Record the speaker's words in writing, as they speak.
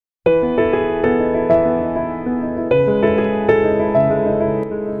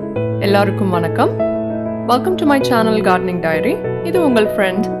எல்லாருக்கும் வணக்கம். Welcome to my channel Gardening Diary. இது உங்கள்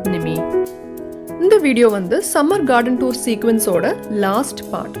friend நிமி. இந்த வீடியோ வந்து summer garden tour சீக்வென்ஸோட last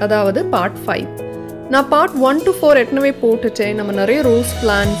part, அதாவது பார்ட் 5. நான் பார்ட் 1 to 4 ஏற்கனவே போட்டுட்டேன். நம்ம நிறைய ரோஸ்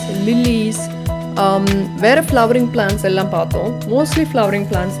பிளான்ட்ஸ், லில்லிஸ், வேற ஃப்ளவரிங் பிளான்ட்ஸ் எல்லாம் பார்த்தோம். மோஸ்ட்லி ஃப்ளவரிங்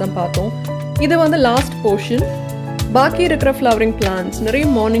பிளான்ட்ஸ் தான் பார்த்தோம். இது வந்து லாஸ்ட் போர்ஷன். பாக்கி இருக்கிற ஃப்ளவரிங் பிளான்ட்ஸ், நிறைய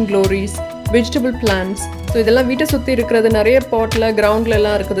morning glories, vegetable plants, so இதெல்லாம் வீட்டை சுற்றி இருக்கிறது, நிறைய பாட்டில் கிரவுண்டில்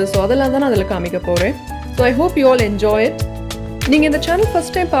எல்லாம் இருக்குது. ஸோ அதெல்லாம் தான் நான் அதில் காமிக்க போகிறேன். So I hope you all enjoy it. நீங்கள் இந்த சேனல்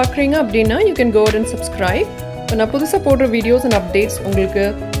ஃபஸ்ட் டைம் பார்க்குறீங்க அப்படின்னா you can go and subscribe. இப்போ நான் புதுசாக போடுற வீடியோஸ் அண்ட் அப்டேட்ஸ் உங்களுக்கு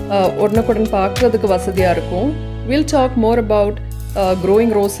உடனுக்குடன் பார்க்குறதுக்கு வசதியாக இருக்கும். Will talk more about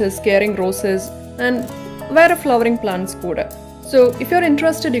growing roses, carrying roses and வேறு ஃப்ளவரிங் பிளான்ட்ஸ் கூட. So if you're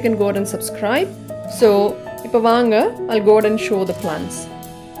interested you can go and subscribe. So இப்போ வாங்க, I'll go and show the plants.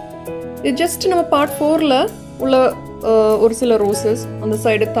 இது ஜஸ்ட் நம்ம பார்ட் 4ல் உள்ள ஒரு சில ரோசஸ் அந்த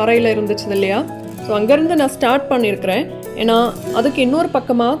சைடு தரையில் இருந்துச்சு இல்லையா. ஸோ அங்கேருந்து நான் ஸ்டார்ட் பண்ணியிருக்கிறேன். ஏன்னா அதுக்கு இன்னொரு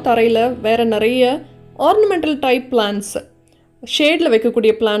பக்கமாக தரையில் வேறு நிறைய ஆர்னமெண்டல் டைப் பிளான்ட்ஸ், ஷேடில்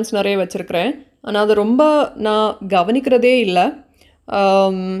வைக்கக்கூடிய பிளான்ட்ஸ் நிறைய வச்சுருக்கிறேன். ஆனால் அது ரொம்ப நான் கவனிக்கிறதே இல்லை.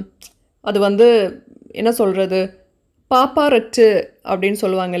 அது வந்து என்ன சொல்கிறது, பாப்பாரட்டு அப்படின்னு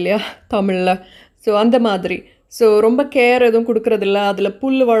சொல்லுவாங்க இல்லையா தமிழில். ஸோ அந்த மாதிரி. ஸோ ரொம்ப கேர் எதுவும் கொடுக்குறதில்ல. அதில்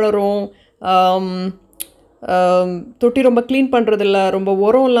புல் வளரும், தொட்டி ரொம்ப க்ளீன் பண்ணுறதில்ல, ரொம்ப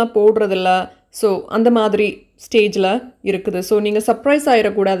உரம்லாம் போடுறதில்ல. ஸோ அந்த மாதிரி ஸ்டேஜில் இருக்குது. ஸோ நீங்கள் சர்ப்ரைஸ்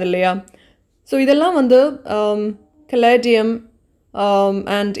ஆகிடக்கூடாது இல்லையா. ஸோ இதெல்லாம் வந்து கலேடியம்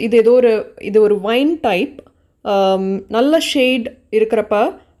அண்ட் இது ஒரு வைன் டைப். நல்ல ஷேட் இருக்கிறப்ப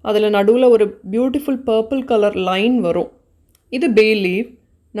அதில் நடுவில் ஒரு பியூட்டிஃபுல் பர்பிள் கலர் லைன் வரும். இது பே லீவ்.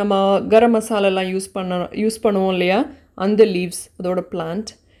 நம்ம கரம் மசாலாலாம் யூஸ் பண்ணுவோம் இல்லையா, அந்த லீவ்ஸ், அதோட பிளான்ட்.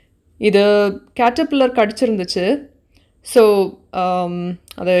 இது கேட்டர்பில்லர் கடிச்சிருந்துச்சு. ஸோ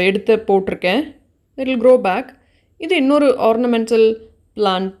அதை எடுத்து போட்டிருக்கேன். It will grow bag. இது இன்னொரு ஆர்னமெண்டல்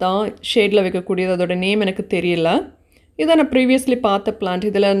பிளான்ட் தான், ஷேடில் வைக்கக்கூடியது. அதோட நேம் எனக்கு தெரியல. இதை நான் ப்ரீவியஸ்லி பார்த்த பிளான்ட்.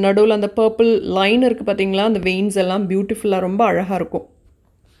 இதில் நடுவில் அந்த பர்பிள் லைன் இருக்குது பார்த்தீங்களா, அந்த வெயின்ஸ் எல்லாம் பியூட்டிஃபுல்லாக ரொம்ப அழகாக இருக்கும்.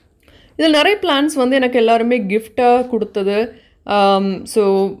 இதில் நிறைய பிளான்ட்ஸ் வந்து எனக்கு எல்லாருமே கிஃப்டாக கொடுத்தது. ஸோ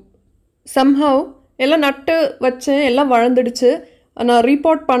சம்ஹவ் எல்லாம் நட்டு வச்சேன், எல்லாம் வளர்ந்துடுச்சு. நான்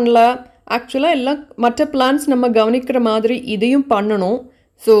ரீபாட் பண்ணல. ஆக்சுவலாக எல்லாம் மற்ற பிளான்ட்ஸ் நம்ம கவனிக்கிற மாதிரி இதையும் பண்ணணும்.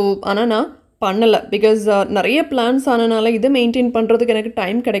 ஸோ ஆனால் நான் பண்ணலை. பிகாஸ் நிறைய பிளான்ட்ஸ் ஆனனால இதை மெயின்டைன் பண்ணுறதுக்கு எனக்கு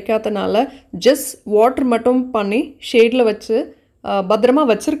டைம் கிடைக்காதனால ஜஸ்ட் வாட்டர் மட்டும் பண்ணி ஷேடில் வச்சு பத்திரமா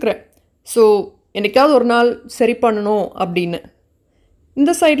வச்சுருக்கிறேன். ஸோ என்னைக்காவது ஒரு நாள் சரி பண்ணணும் அப்படின்னு.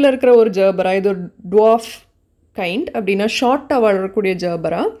 இந்த சைடில் இருக்கிற ஒரு ஜர்பரா, இது ஒரு டுவார்ஃப் கைண்ட், அப்படின்னா ஷார்ட்டாக வளரக்கூடிய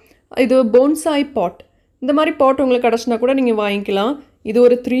ஜர்பரா. இது போன்சாய் பாட். இந்த மாதிரி பாட் உங்களுக்கு கிடச்சினா கூட நீங்கள் வாங்கிக்கலாம். இது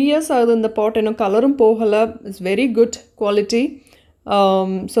ஒரு 3 years ஆகுது இந்த பாட். இன்னும் கலரும் போகலை. It's very good quality.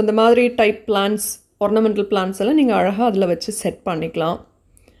 So இந்த மாதிரி டைப் பிளான்ட்ஸ், ஆர்னமெண்டல் பிளான்ட்ஸ் எல்லாம் நீங்கள் அழகாக அதில் வச்சு செட் பண்ணிக்கலாம்.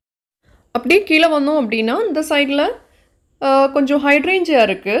 அப்படியே கீழே வந்தோம் அப்படின்னா இந்த சைடில் கொஞ்சம் ஹைட்ரேஞ்சியா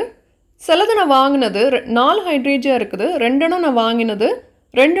இருக்குது. சிலது நான் வாங்கினது 4 ஹைட்ரேஞ்சியா இருக்குது. 2 நான் வாங்கினது,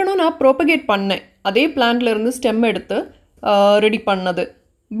 2 நான் ப்ரோபகேட் பண்ணேன். அதே பிளான்ட்ல இருந்து ஸ்டெம் எடுத்து ரெடி பண்ணது.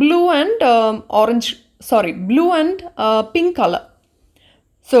 Blue and pink colour.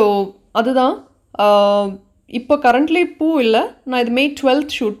 So அதுதான். இப்போ கரண்ட்லி பூ இல்லை. நான் இது May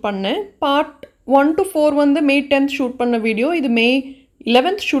 12th ஷூட் பண்ணேன். பார்ட் 1 to 4 வந்து May 10th ஷூட் பண்ண வீடியோ. இது May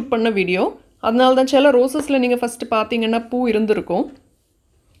 11th ஷூட் பண்ண வீடியோ. அதனால தான் சில ரோசஸில் நீங்கள் ஃபஸ்ட்டு பார்த்தீங்கன்னா பூ இருந்திருக்கும்.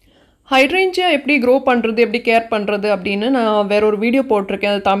 ஹைட்ரேஞ்சியா எப்படி க்ரோ பண்ணுறது, எப்படி கேர் பண்ணுறது அப்படின்னு நான் வேற ஒரு வீடியோ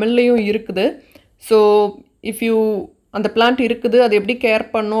போட்டிருக்கேன். அது தமிழ்லேயும் இருக்குது. ஸோ இஃப் யூ அந்த பிளான்ட் இருக்குது, அது எப்படி கேர்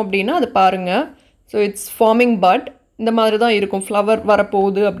பண்ணும் அப்படின்னா அது பாருங்கள். ஸோ இட்ஸ் ஃபார்மிங் பட் இந்த மாதிரி தான் இருக்கும். ஃப்ளவர்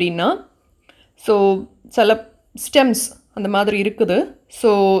வரப்போகுது அப்படின்னா. ஸோ சில ஸ்டெம்ஸ் அந்த மாதிரி இருக்குது. ஸோ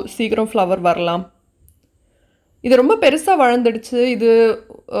சீக்கிரம் ஃப்ளவர் வரலாம். இது ரொம்ப பெருசாக வளர்ந்துடுச்சு. இது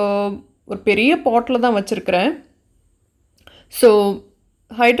ஒரு பெரிய பாட்டில் தான் வச்சுருக்கிறேன். ஸோ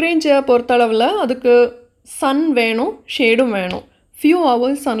ஹைட்ரேஞ்சியா பொறுத்தளவில் அதுக்கு சன் வேணும், ஷேடும் வேணும். ஃபியூ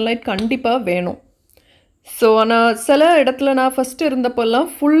ஹவர்ஸ் சன்லைட் கண்டிப்பாக வேணும். ஸோ ஆனால் சில இடத்துல நான் ஃபஸ்ட்டு இருந்தப்போல்லாம்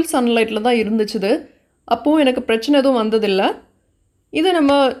ஃபுல் சன்லைட்டில் தான் இருந்துச்சுது. அப்போது எனக்கு பிரச்சனை எதுவும் வந்ததில்லை. இது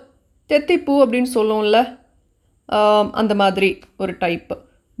நம்ம தெத்திப்பூ அப்படின்னு சொல்லுவோம்ல, அந்த மாதிரி ஒரு டைப்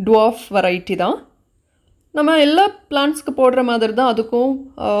டுவார்ஃப் வெரைட்டி தான். நம்ம எல்லா பிளான்ட்ஸ்க்கு போடுற மாதிரி தான் அதுக்கும்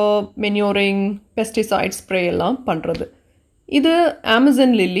மென்யூரிங், பெஸ்டிசைட் ஸ்ப்ரே எல்லாம் பண்ணுறது. இது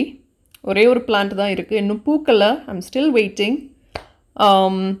அமேசான் லில்லி. ஒரே ஒரு பிளான்ட் தான் இருக்குது, இன்னும் பூக்கலை. I'm still waiting.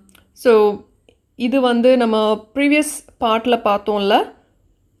 ஸோ இது வந்து நம்ம ப்ரீவியஸ் பார்ட்டில் பார்த்தோம்ல,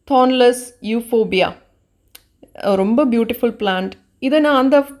 தார்ன்லெஸ் யூஃபோபியா, ரொம்ப பியூட்டிஃபுல் பிளான்ட். இதை நான்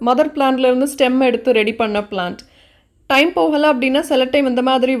அந்த மதர் பிளான்ட்லேருந்து ஸ்டெம் எடுத்து ரெடி பண்ண பிளான்ட். டைம் போகலை அப்படின்னா சில டைம் இந்த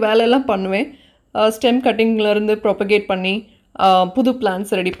மாதிரி வேலையெல்லாம் பண்ணுவேன். ஸ்டெம் கட்டிங்லேருந்து ப்ரொபகேட் பண்ணி புது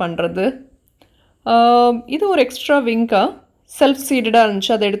பிளான்ஸ் ரெடி பண்ணுறது. இது ஒரு எக்ஸ்ட்ரா விங்காக செல்ஃப் சீடடாக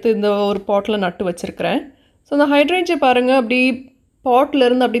இருந்துச்சு, அதை எடுத்து இந்த ஒரு பாட்டில் நட்டு வச்சுருக்கிறேன். ஸோ இந்த ஹைட்ரேஞ்சை பாருங்கள், அப்படி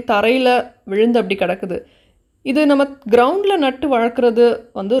பாட்டிலேருந்து அப்படி தரையில் விழுந்து அப்படி கிடக்குது. இது நம்ம கிரவுண்டில் நட்டு வளர்க்குறது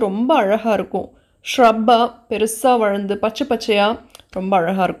வந்து ரொம்ப அழகாக இருக்கும். ஷ்ரப்பாக பெருசாக வளர்ந்து பச்சை பச்சையாக ரொம்ப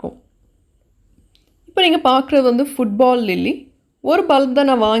அழகாக இருக்கும். இப்போ நீங்கள் பார்க்குறது வந்து ஃபுட்பால் லில்லி. ஒரு பல்ப் தான்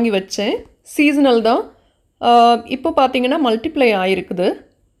நான் வாங்கி வச்சேன், சீசனல் தான். இப்போ பார்த்தீங்கன்னா மல்டிப்ளை ஆகிருக்குது.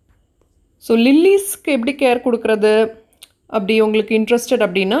 ஸோ லில்லிஸ்க்கு எப்படி கேர் கொடுக்குறது அப்படி உங்களுக்கு இன்ட்ரெஸ்டட்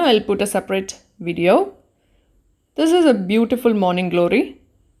அப்படின்னா I'll put a separate video. This is a beautiful morning glory.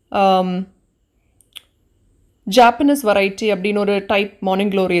 Japanese variety அப்படின்னு ஒரு டைப்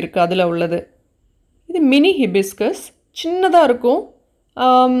மார்னிங் க்ளோரி இருக்குது, அதில் உள்ளது. இது மினி ஹிபிஸ்கஸ், சின்னதாக இருக்கும்.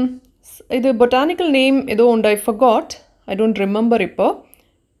 இது பொட்டானிக்கல் நேம் ஏதோ உண்டு, I forgot, I don't remember. இப்போ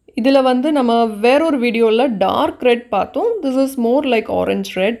இதில் வந்து நம்ம வேறொரு வீடியோவில் டார்க் ரெட் பார்த்தோம். This is more like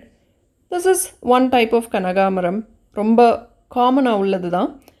orange red. This is one type of கனகாமரம், ரொம்ப காமனாக உள்ளது தான்.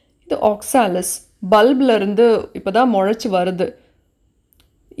 இது ஆக்சாலிஸ், பல்ப்லேருந்து இப்போ தான் முளைச்சி வருது.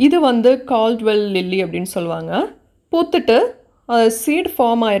 இது வந்து கால்ட்வெல் லில்லி அப்படின்னு சொல்லுவாங்க. பூத்துட்டு சீட்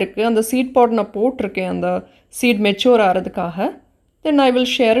ஃபார்ம் ஆகிருக்கு. அந்த சீட் பாட் நான் போட்டிருக்கேன் அந்த சீட் மெச்சூர் ஆகிறதுக்காக. தென் I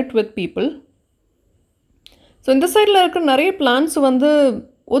will share it with people. So இந்த சைடில் இருக்கிற நிறைய பிளான்ஸ் வந்து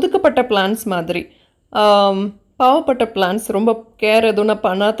ஒதுக்கப்பட்ட பிளான்ஸ் மாதிரி, பாவப்பட்ட பிளான்ஸ், ரொம்ப கேர் எதுவும் நான்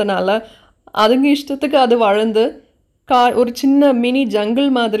பண்ணாதனால அதுங்க இஷ்டத்துக்கு அது வளர்ந்து ஒரு சின்ன மினி ஜங்கிள்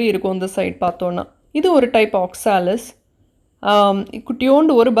மாதிரி இருக்கும் இந்த சைட் பார்த்தோன்னா. இது ஒரு டைப் ஆக்சாலிஸ்.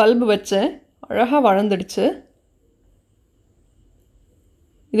 குட்டியோண்டு ஒரு பல்பு வச்சேன், அழகாக வளர்ந்துடுச்சு.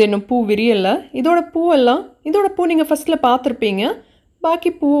 இது இன்னும் பூ விரியலை. இதோட பூ நீங்கள் ஃபஸ்ட்டில் பார்த்துருப்பீங்க.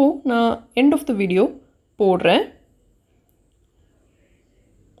 பாக்கி பூ நான் எண்ட் ஆஃப் த வீடியோ போடுறேன்.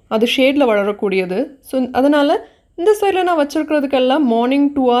 அது ஷேடில் வளரக்கூடியது. ஸோ அதனால் இந்த சைடில் நான் வச்சுருக்கிறதுக்கெல்லாம் மார்னிங்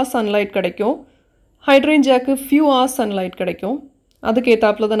 2 hours சன்லைட் கிடைக்கும். ஹைட்ரேஞ்சாக்கு ஃபியூ hours சன்லைட் கிடைக்கும். அதுக்கு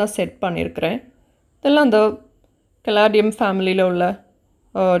ஏற்றாப்புல தான் நான் செட் பண்ணியிருக்கிறேன். இதெல்லாம் அந்த கலாடியம் ஃபேமிலியில் உள்ள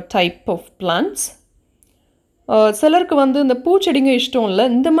டைப் ஆஃப் பிளான்ட்ஸ். சிலருக்கு வந்து இந்த பூச்செடிங்க இஷ்டம் இல்லை,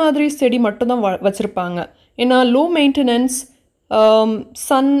 இந்த மாதிரி செடி மட்டும்தான் வச்சுருப்பாங்க. ஏன்னா லோ மெயின்டெனன்ஸ்,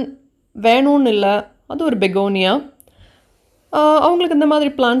 சன் வேணும்னு இல்லை, அது ஒரு பெகோனியா. அவங்களுக்கு இந்த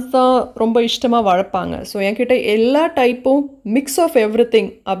மாதிரி பிளான்ஸ் தான் ரொம்ப இஷ்டமாக வளர்ப்பாங்க. ஸோ என்கிட்ட எல்லா டைப்பும் மிக்ஸ் ஆஃப் எவ்ரி திங்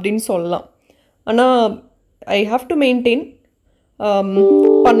அப்படின்னு சொல்லலாம். ஆனால் ஐ ஹாவ் டு மெயின்டைன்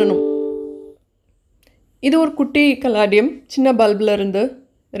பண்ணணும். இது ஒரு குட்டி கலாடியம், சின்ன பல்பில் இருந்து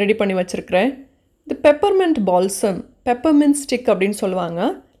ரெடி பண்ணி வச்சுருக்கிறேன். இது பெப்பர்மெண்ட் பால்சம், பெப்பர்மெண்ட் ஸ்டிக் அப்படின்னு சொல்லுவாங்க.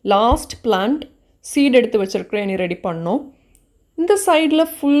 லாஸ்ட் பிளான்ட் சீட் எடுத்து வச்சுருக்கிறேன், இனி ரெடி பண்ணோம். இந்த சைடில்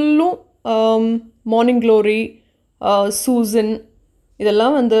ஃபுல்லும் மார்னிங் க்ளோரி, சூசன்,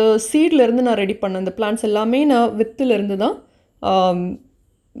 இதெல்லாம் வந்து சீட்லேருந்து நான் ரெடி பண்ணேன். இந்த பிளான்ட்ஸ் எல்லாமே நான் வித்துலேருந்து தான்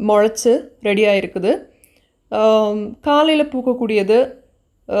முளைச்சி ரெடியாக இருக்குது. காலையில் பூக்கக்கூடியது,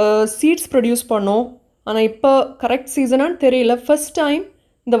 சீட்ஸ் ப்ரொடியூஸ் பண்ணோம். ஆனால் இப்போ கரெக்ட் சீசனான்னு தெரியல. ஃபஸ்ட் டைம்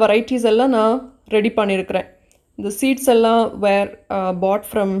இந்த வெரைட்டிஸ் எல்லாம் நான் ரெடி பண்ணியிருக்கிறேன். இந்த சீட்ஸ் எல்லாம் பாட்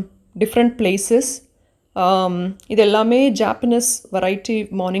ஃப்ரம் டிஃப்ரெண்ட் பிளேசஸ். இது எல்லாமே ஜாப்பனீஸ் வெரைட்டி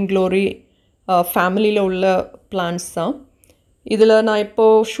மார்னிங் க்ளோரி ஃபேமிலியில் உள்ள பிளான்ட்ஸ் தான். இதில் நான்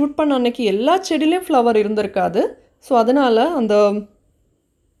இப்போது ஷூட் பண்ண அன்னைக்கு எல்லா செடியிலையும் ஃப்ளவர் இருந்திருக்காது. ஸோ அதனால்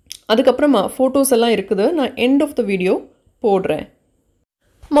அதுக்கப்புறமா ஃபோட்டோஸ் எல்லாம் இருக்குது, நான் எண்ட் ஆஃப் த வீடியோ போடுறேன்.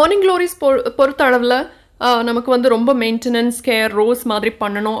 மார்னிங் க்ளோரிஸ் பொறுத்த அளவில் நமக்கு வந்து ரொம்ப மெயின்டெனன்ஸ் கேர் ரோஸ் மாதிரி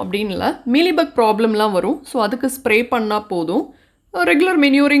பண்ணணும் அப்படின்னு இல்லை. மீலிபக் ப்ராப்ளம்லாம் வரும். ஸோ அதுக்கு ஸ்ப்ரே பண்ணால் போதும். ரெகுலர்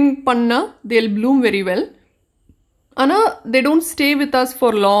மென்யூரிங் பண்ணால் தேல் ப்ளூம் வெரி வெல். ஆனால் they don't stay with us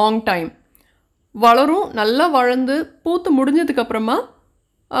for long time. வளரும், நல்லா வளர்ந்து பூத்து முடிஞ்சதுக்கப்புறமா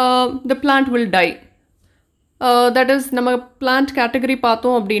த plant will tie. That is நம்ம பிளான்ட் கேட்டகரி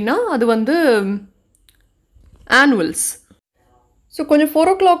பார்த்தோம் அப்படின்னா அது வந்து ஆனுவல்ஸ். ஸோ கொஞ்சம் 4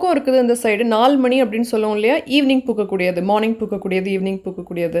 o'clock இருக்குது இந்த சைடு. 4 மணி அப்படின்னு சொல்லுவோம் இல்லையா, ஈவினிங் பூக்கக்கூடியது, மார்னிங் பூக்கக்கூடியது, ஈவினிங்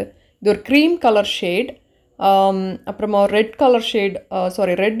பூக்கக்கூடியது. இது ஒரு க்ரீம் கலர் ஷேட். அப்புறமா ரெட் கலர் ஷேட்,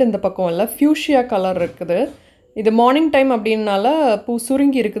 ரெட் இந்த பக்கம் இல்லை, ஃபியூஷியா கலர் இருக்குது. இது மார்னிங் டைம் அப்படின்னால பூ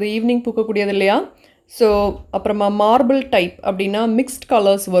சுருங்கி இருக்குது, ஈவினிங் பூக்கக்கூடியது இல்லையா. ஸோ அப்புறமா மார்பிள் டைப் அப்படின்னா மிக்ஸ்ட்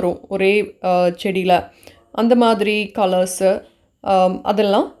கலர்ஸ் வரும் ஒரே செடியில், அந்த மாதிரி கலர்ஸு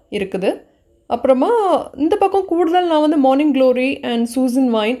அதெல்லாம் இருக்குது. அப்புறமா இந்த பக்கம் கூடுதல் நான் வந்து morning glory and Susan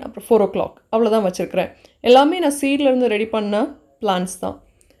wine, அப்புறம் 4 o'clock அவ்வளோதான் வச்சுருக்கிறேன். எல்லாமே நான் சீட்லேருந்து ரெடி பண்ண பிளான்ஸ் தான்.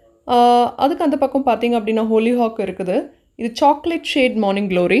 அதுக்கு அந்த பக்கம் பார்த்திங்க அப்படின்னா ஹோலி ஹாக் இருக்குது. இது சாக்லேட் ஷேட் மார்னிங்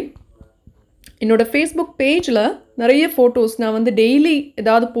க்ளோரி. என்னோடய ஃபேஸ்புக் பேஜில் நிறைய ஃபோட்டோஸ் நான் வந்து டெய்லி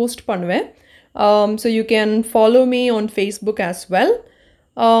ஏதாவது போஸ்ட் பண்ணுவேன். So you can follow me on Facebook as well.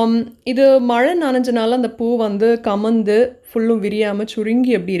 இது மழை நனைஞ்சனால அந்த பூ வந்து கமந்து ஃபுல்லும் விரியாமல்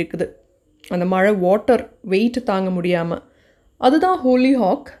சுருங்கி எப்படி இருக்குது, அந்த மழை வாட்டர் வெயிட் தாங்க முடியாமல். அதுதான் ஹோலி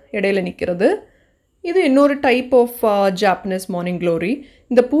ஹாக் இடையில நிற்கிறது. இது இன்னொரு type of Japanese morning glory.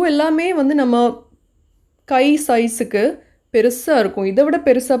 இந்த பூ எல்லாமே வந்து நம்ம கை சைஸுக்கு பெருசாக இருக்கும். இதை விட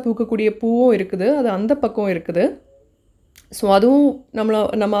பெருசாக பூக்கக்கூடிய பூவும் இருக்குது, அது அந்த பக்கம் இருக்குது. ஸோ அதுவும்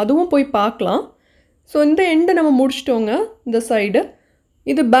நம்ம அதுவும் போய் பார்க்கலாம். ஸோ இந்த எண்டை நம்ம முடிச்சிட்டோங்க, இந்த சைடு.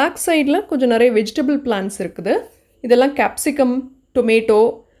 இது பேக் சைடில் கொஞ்சம் நிறைய வெஜிடபிள் பிளான்ட்ஸ் இருக்குது. இதெல்லாம் கேப்சிகம், டொமேட்டோ,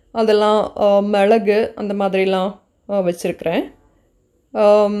 அதெல்லாம் மிளகு அந்த மாதிரிலாம் வச்சுருக்கிறேன்.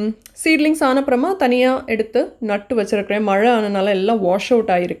 சீட்லிங்ஸ் ஆனப்புறமா தனியாக எடுத்து நட்டு வச்சுருக்கிறேன். மழை ஆனதுனால எல்லாம் வாஷ்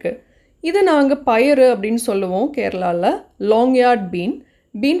அவுட் ஆகிருக்கு. இது நாங்கள் பயிறு அப்படின்னு சொல்லுவோம் கேரளாவில். லாங் யார்ட்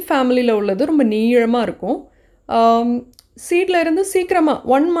பீன் ஃபேமிலியில் உள்ளது. ரொம்ப நீளமாக இருக்கும். சீடில் இருந்து சீக்கிரமாக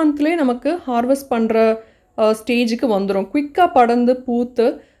 1 மந்த்லேயே நமக்கு ஹார்வெஸ்ட் பண்ணுற ஸ்டேஜுக்கு வந்துடும். குயிக்காக படர்ந்து பூத்து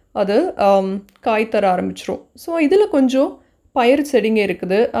அது காய் தர ஆரம்பிச்சிரும். ஸோ இதில் கொஞ்சம் பயிர் செடிங்க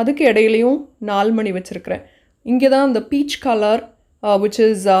இருக்குது. அதுக்கு இடையிலையும் 4 மணி வச்சுருக்கிறேன். இங்கே தான் இந்த பீச் கலர் விச்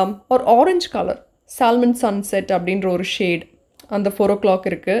இஸ் ஒரு ஆரஞ்ச் கலர் சால்மன் சன்செட் அப்படின்ற ஒரு ஷேட், அந்த 4 o'clock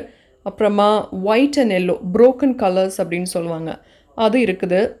இருக்குது. அப்புறமா white and yellow broken colours அப்படின்னு சொல்லுவாங்க, அது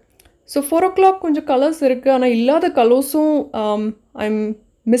இருக்குது. ஸோ 4 o'clock கொஞ்சம் கலர்ஸ் இருக்குது. ஆனால் இல்லாத கலர்ஸும் I am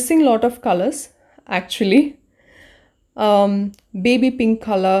missing lot of colours actually. Baby pink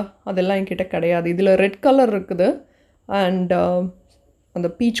colour அதெல்லாம் என்கிட்ட கிடையாது. இதில் ரெட் கலர் இருக்குது அண்ட் அந்த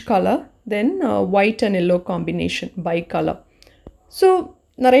peach colour, then white and yellow combination by colour. So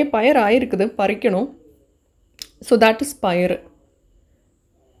நிறைய பயிர் ஆயிருக்குது, பறிக்கணும். ஸோ தட் இஸ் பயிர்.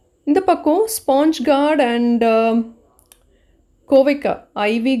 இந்த பக்கம் sponge card and கோவைக்காய்,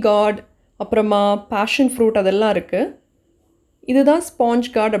 IV card, அப்புறமா பேஷன் ஃப்ரூட் அதெல்லாம் இருக்குது. இதுதான் ஸ்பாஞ்ச்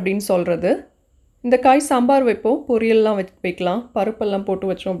கார்டு அப்படின்னு சொல்கிறது. இந்த காய் சாம்பார் வைப்போம், பொரியல்லாம் வைக்கலாம், பருப்பெல்லாம் போட்டு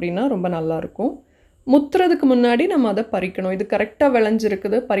வச்சோம் அப்படின்னா ரொம்ப நல்லாயிருக்கும். முத்துறதுக்கு முன்னாடி நம்ம அதை பறிக்கணும். இது கரெக்டாக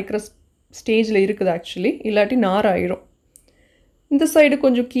விளைஞ்சிருக்குது, பறிக்கிற ஸ்டேஜில் இருக்குது ஆக்சுவலி, இல்லாட்டி நார் ஆயிரும். இந்த சைடு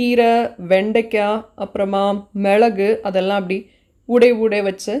கொஞ்சம் கீரை, வெண்டைக்காய், அப்புறமா மிளகு அதெல்லாம் அப்படி உடை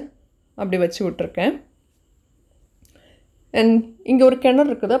வச்சு அப்படி வச்சு விட்ருக்கேன். அண்ட் இங்கே ஒரு கிணறு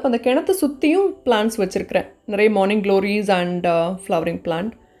இருக்குது. அப்போ அந்த கிணத்தை சுற்றியும் பிளான்ட்ஸ் வச்சுருக்கிறேன், நிறைய morning glories and flowering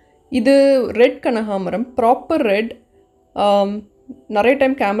plant. இது ரெட் கனகாமரம், ப்ராப்பர் ரெட். நிறைய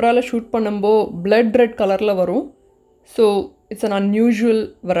டைம் கேமராவில் ஷூட் பண்ணும்போது பிளட் ரெட் கலரில் வரும். So it's an unusual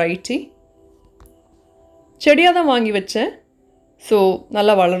variety. செடியாக தான் வாங்கி வச்சேன். ஸோ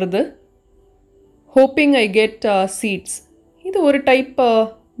நல்லா வளருது. Hoping I get seeds. இது ஒரு டைப்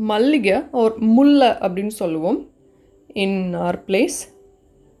மல்லிகை ஒரு முல்லை அப்படின்னு சொல்லுவோம் இன் ஆர் பிளேஸ்.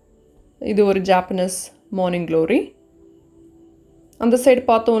 இது ஒரு ஜாப்பனீஸ் மார்னிங் க்ளோரி. அந்த சைடு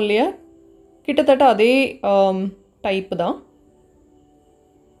பார்த்தோம் இல்லையா, கிட்டத்தட்ட அதே டைப்பு தான்.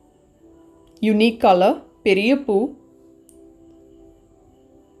 யூனிக் கலர், பெரிய பூ.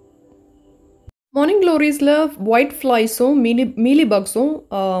 மார்னிங் க்ளோரிஸில் ஒயிட் ஃப்ளைஸும் மீலி பக்ஸும்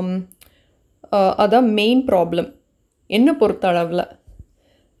அதான் மெயின் ப்ராப்ளம் என்னை பொறுத்த அளவில்.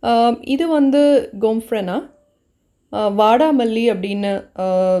 இது வந்து கோம்ஃப்ரெனா வாடாமல்லி அப்படின்னு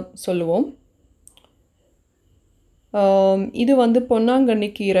சொல்லுவோம். இது வந்து பொன்னாங்கண்ணி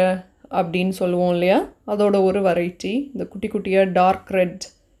கீரை அப்படின்னு சொல்லுவோம் இல்லையா, அதோட ஒரு வெரைட்டி. இந்த குட்டி குட்டியாக டார்க் ரெட்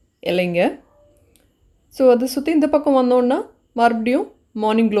இலைங்க. ஸோ அதை சுற்றி இந்த பக்கம் வந்தோன்னா மறுபடியும்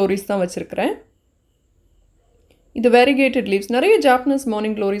மார்னிங் க்ளோரிஸ் தான் வச்சுருக்கிறேன். இது வெரிகேட்டட் லீவ்ஸ். நிறைய ஜாப்பனீஸ்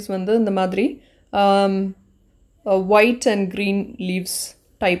மார்னிங் க்ளோரிஸ் வந்து இந்த மாதிரி white and green leaves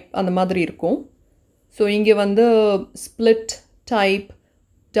type அந்த மாதிரி இருக்கும். ஸோ இங்கே வந்து split type,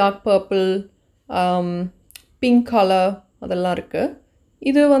 dark purple, pink colour அதெல்லாம் இருக்குது.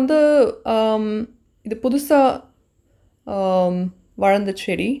 இது வந்து இது புதுசாக வளர்ந்த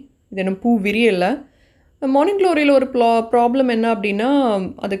செடி. இது இன்னும் பூ விரியலை. மார்னிங் க்ளோரியில் ஒரு ப்ராப்ளம் என்ன அப்படின்னா,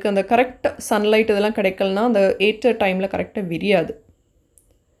 அதுக்கு அந்த கரெக்ட் சன்லைட் இதெல்லாம் கிடைக்கலனா அந்த ஏற்ற டைமில் கரெக்டாக விரியாது.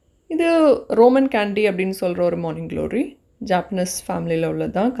 இது ரோமன் கேண்டி அப்படின்னு சொல்கிற ஒரு மார்னிங் க்ளோரி, ஜாப்பனீஸ் ஃபேமிலியில்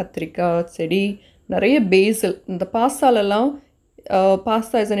உள்ளது தான். கத்திரிக்காய் செடி, நிறைய பேசில். இந்த பாஸ்தாலெல்லாம்,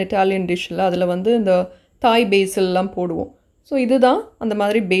 பாஸ்தா இஸ் அன் இட்டாலியன் டிஷ்ஷில், அதில் வந்து இந்த தாய் பேசில்லாம் போடுவோம். ஸோ இதுதான் அந்த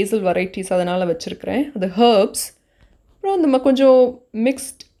மாதிரி பேசில் வெரைட்டிஸ், அதனால் வச்சுருக்கிறேன். அது ஹர்ப்ஸ். அப்புறம் நம்ம கொஞ்சம்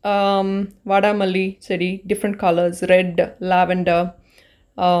மிக்ஸ்ட் வாடாமல்லி செடி, டிஃப்ரெண்ட் கலர்ஸ், ரெட், லாவெண்டர்.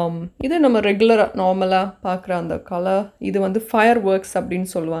 இது நம்ம ரெகுலராக நார்மலாக பார்க்குற அந்த கலர். இது வந்து ஃபயர் ஒர்க்ஸ் அப்படின்னு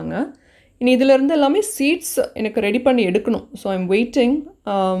சொல்லுவாங்க. இனி இதிலேருந்து எல்லாமே சீட்ஸ் எனக்கு ரெடி பண்ணி எடுக்கணும். So I'm waiting.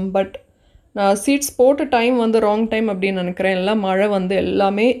 பட் நான் சீட்ஸ் போட்ட டைம் வந்து ராங் டைம் அப்படின்னு நினைக்கிறேன். எல்லாம் மழை வந்து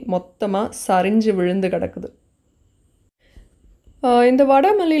எல்லாமே மொத்தமாக சரிஞ்சு விழுந்து கிடக்குது. இந்த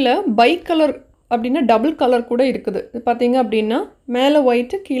வடமல்லியில் பை கலர் அப்படின்னா டபுள் கலர் கூட இருக்குது. இது பார்த்தீங்க அப்படின்னா மேலே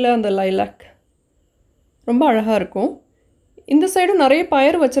ஒயிட்டு கீழே அந்த லைலாக் ரொம்ப அழகாக இருக்கும். இந்த சைடும் நிறைய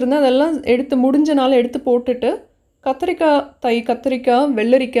பயிர் வச்சுருந்தேன். அதெல்லாம் எடுத்து முடிஞ்சனால எடுத்து போட்டுட்டு கத்திரிக்காய் கத்திரிக்காய்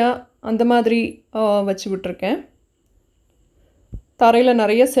வெள்ளரிக்காய் அந்த மாதிரி வச்சு விட்டுருக்கேன். தரையில்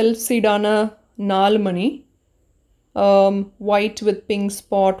நிறைய self சீடான 4 money white with pink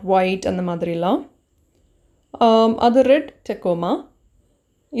spot white அந்த மாதிரிலாம். அது ரெட் டெக்கோமா.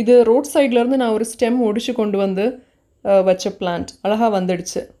 இது ரோட் சைட்லேருந்து நான் ஒரு ஸ்டெம் ஒடிச்சு கொண்டு வந்து வச்ச பிளான்ட் அழகாக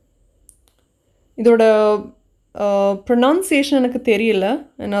வந்துடுச்சு. இதோட ப்ரொனவுன்சியேஷன் எனக்கு தெரியல,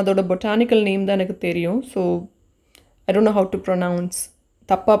 ஏன்னா அதோட பொட்டானிக்கல் நேம் தான் எனக்கு தெரியும். So I don't know how to pronounce.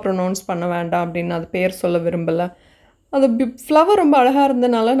 தப்பாக ப்ரொனவுன்ஸ் பண்ண வேண்டாம் அப்படின்னு அது பேர் சொல்ல விரும்பலை. அது ஃப்ளவர் ரொம்ப அழகாக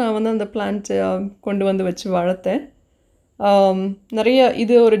இருந்தனால நான் வந்து அந்த பிளான்ட் கொண்டு வந்து வச்சு வளர்த்தேன். நிறைய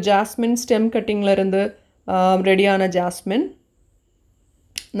இது ஒரு ஜாஸ்மின் ஸ்டெம் கட்டிங்கில் இருந்து ரெடியான ஜாஸ்மின்.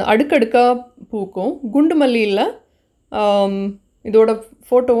 இந்த அடுக்கடுக்காக பூக்கும். குண்டு மல்லியில் இதோட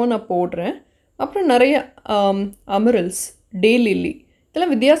ஃபோட்டோவும் நான் போடுறேன். அப்புறம் நிறைய அமரில்ஸ், டே லில்லி,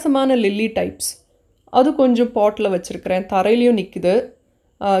 இதெல்லாம் வித்தியாசமான லில்லி டைப்ஸ். அது கொஞ்சம் பாட்டில் வச்சுருக்கிறேன். தரையிலையும் நிற்குது.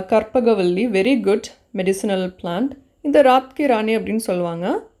 Karpagavalli, very good medicinal plant. இந்த ராத்கி ராணி அப்படின்னு சொல்லுவாங்க.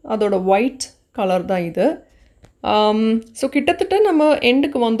 அதோட ஒயிட் கலர் தான் இது. ஸோ கிட்டத்தட்ட நம்ம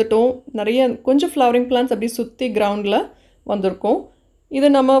எண்டுக்கு வந்துட்டோம். நிறைய கொஞ்சம் ஃப்ளவரிங் பிளான்ட்ஸ் அப்படி சுற்றி கிரவுண்டில் வந்திருக்கோம். இது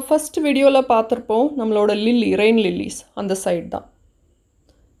நம்ம ஃபஸ்ட் வீடியோவில் பார்த்துருப்போம். நம்மளோட லில்லி, ரெயின் லில்லிஸ் அந்த சைட் தான்.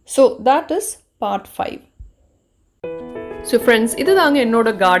 So that is part 5. So friends, இது தாங்க என்னோட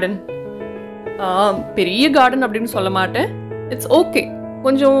கார்டன். பெரிய கார்டன் அப்படின்னு சொல்ல மாட்டேன். It's okay.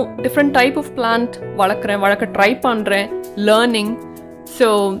 கொஞ்சம் டிஃப்ரெண்ட் டைப் ஆஃப் பிளான்ட் வளர்க்க ட்ரை பண்ணுறேன், learning. So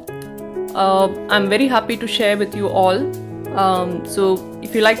I'm very happy to share with you all. So if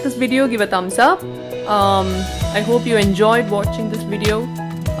you like this video, give a thumbs up. I hope you enjoyed watching this video.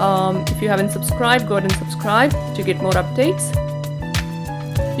 If you haven't subscribed, go ahead and subscribe to get more updates.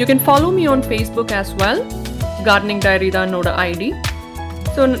 You can follow me on Facebook as well. Gardening Diary da noda ID.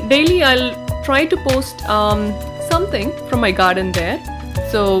 So daily I'll try to post something from my garden there.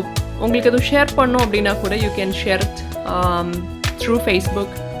 So உங்களுக்கு அது share பண்ணோம் அப்படின்னா கூட you can share it through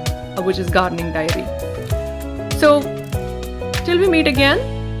Facebook, which is Gardening Diary. So till we meet again,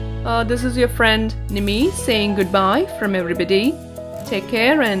 this is your friend Nimi saying goodbye from everybody. Take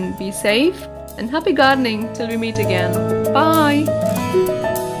care and be safe and happy gardening till we meet again. Bye.